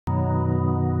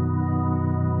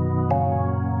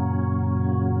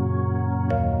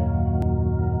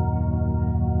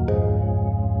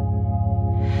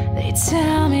You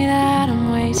tell me that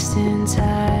I'm wasting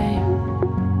time.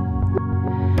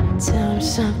 Tell me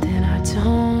something I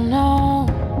don't know.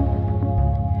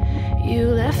 You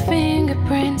left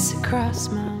fingerprints across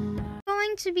my mind.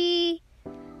 Going to be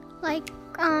like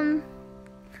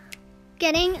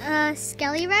getting a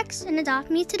Skele Rex and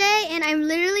Adopt Me today, and I'm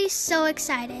literally so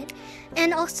excited.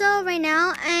 And also right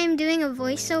now I'm doing a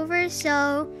voiceover,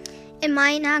 so it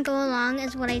might not go along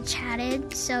as what I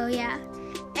chatted, so yeah.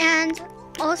 And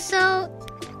also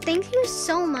thank you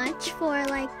so much for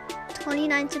like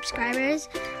 29 subscribers.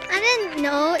 I didn't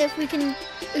know if we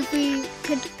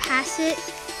could pass it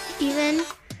even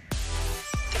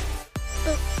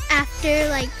after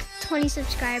like 20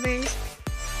 subscribers.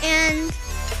 And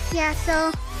yeah,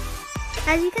 so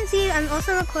as you can see, I'm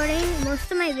also recording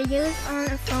most of my videos on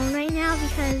a phone right now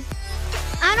because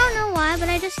I don't know why, but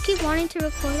I just keep wanting to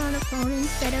record on a phone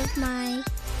instead of my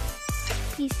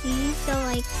PC, so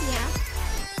like, yeah.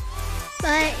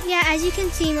 But yeah, as you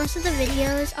can see, most of the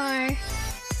videos are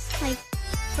like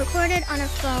recorded on a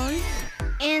phone,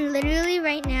 and literally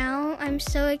right now, I'm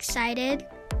so excited,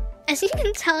 as you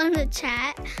can tell in the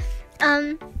chat.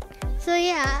 So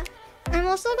yeah, I'm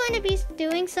also going to be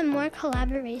doing some more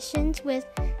collaborations with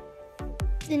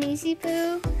Denise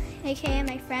Poo, aka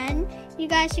my friend. You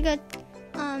guys should go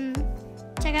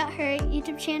check out her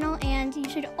YouTube channel, and you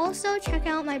should also check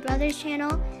out my brother's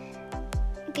channel,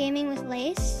 Gaming with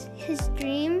Lace. His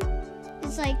dream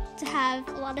is like to have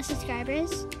a lot of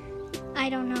subscribers. I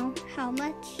don't know how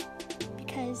much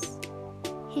because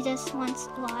he just wants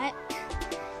a lot.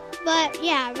 But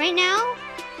yeah, right now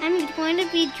I'm going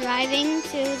to be driving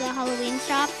to the Halloween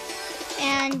shop,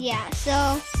 and yeah,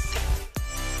 so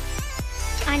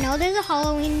I know there's a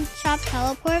Halloween shop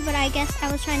teleport, but I guess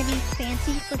I was trying to be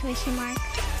fancy, quotation mark.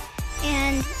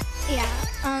 And yeah,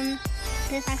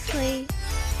 this actually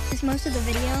is most of the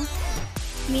video,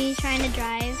 me trying to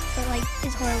drive, but like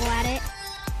is horrible at it.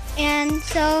 And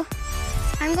so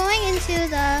I'm going into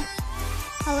the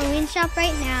Halloween shop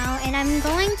right now, and I'm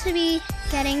going to be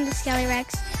getting the Skele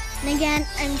Rex. And again,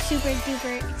 I'm super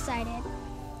duper excited.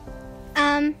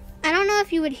 I don't know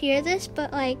if you would hear this,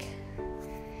 but like,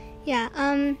 yeah,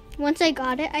 once I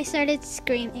got it, I started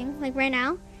screaming. Like right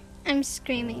now, I'm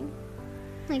screaming.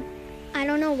 Like, I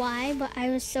don't know why, but I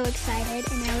was so excited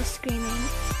and I was screaming.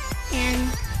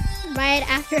 And right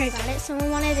after I got it,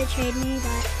 someone wanted to trade me,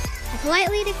 but I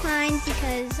politely declined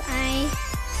because I'm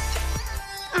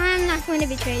not going to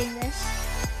be trading this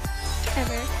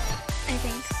ever, I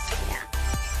think. Yeah.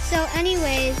 So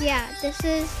anyways, yeah, this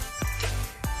is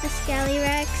the Skele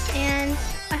Rex, and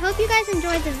I hope you guys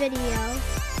enjoyed the video.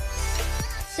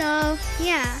 So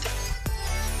yeah,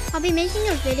 I'll be making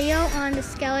a video on the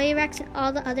Skele Rex and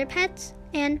all the other pets,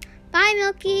 and bye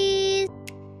Milkies!